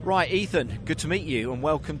Right, Ethan, good to meet you and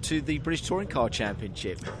welcome to the British Touring Car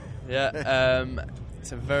Championship. Yeah,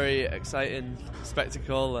 it's a very exciting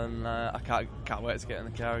spectacle and I can't wait to get in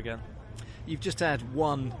the car again. You've just had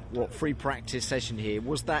one, free practice session here.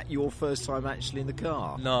 Was that your first time actually in the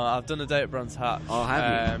car? No, I've done a day at Brands Hatch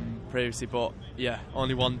previously, but yeah,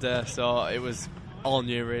 only one day, so it was all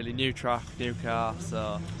new really, new track, new car,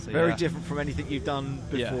 so very yeah. different from anything you've done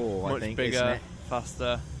before, much I think, bigger, isn't it?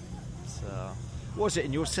 faster, so... Was it?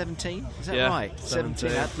 And you're 17? Is that yeah, right?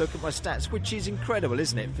 17. I had to look at my stats, which is incredible,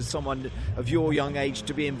 isn't it, for someone of your young age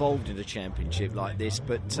to be involved in a championship like this.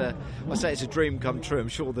 But I say it's a dream come true. I'm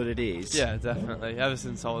sure that it is. Yeah, definitely. Ever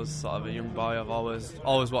since I was sort of a young boy, I've always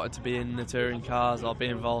wanted to be in the touring cars or be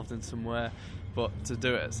involved in some way. But to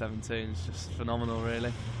do it at 17 is just phenomenal,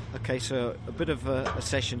 really. Okay, so a bit of a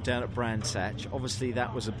session down at Brands Hatch. Obviously,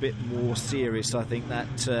 that was a bit more serious, I think,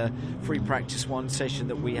 that free practice one session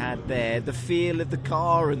that we had there. The feel of the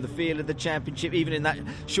car and the feel of the championship, even in that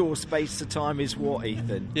short space of time, is what,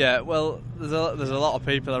 Ethan? Yeah, well, there's a lot of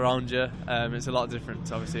people around you. It's a lot different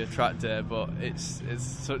to obviously a track day, but it's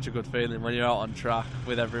such a good feeling when you're out on track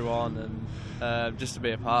with everyone and just to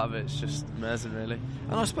be a part of it. It's just amazing, really.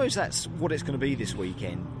 And I suppose that's what it's going to be this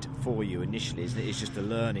weekend for you initially, isn't it? It's just a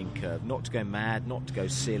learning curve, not to go mad, not to go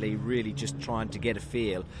silly, really just trying to get a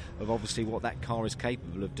feel of obviously what that car is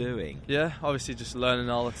capable of doing. Yeah, obviously just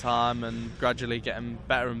learning all the time and gradually getting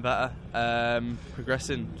better and better,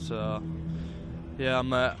 progressing. So yeah,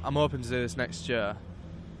 I'm hoping to do this next year.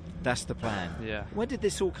 That's the plan. Yeah. When did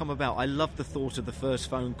this all come about? I love the thought of the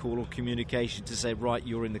first phone call or communication to say, right,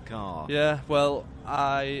 you're in the car. Yeah, well,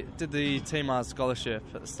 I did the Team Ours scholarship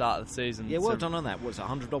at the start of the season. Yeah, well done on that. Was it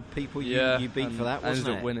 100 odd people you beat for that, wasn't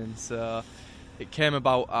it? I ended up winning, so it came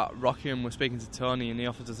about at Rockingham. We're speaking to Tony and he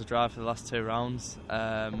offered us a drive for the last 2 rounds.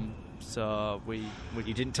 So we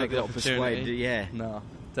you didn't take that persuade, yeah. No.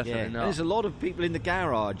 Definitely not. There's a lot of people in the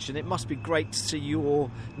garage, and it must be great to see your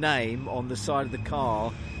name on the side of the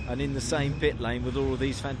car and in the same pit lane with all of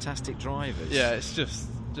these fantastic drivers. Yeah, it's just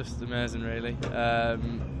amazing, really.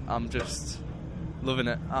 I'm just loving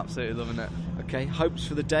it, absolutely loving it. Okay, hopes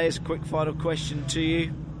for the day is a quick final question to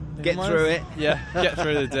you. Get through it. Yeah, get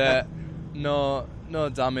through the day. No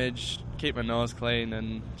damage. Keep my nose clean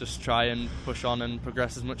and just try and push on and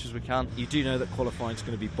progress as much as we can. You do know that qualifying is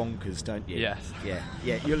going to be bonkers, don't you? Yes. Yeah.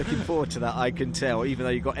 You're looking forward to that, I can tell, even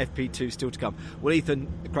though you've got FP2 still to come. Well, Ethan,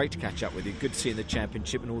 great to catch up with you. Good to see you in the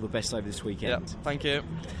championship and all the best over this weekend. Yep, thank you.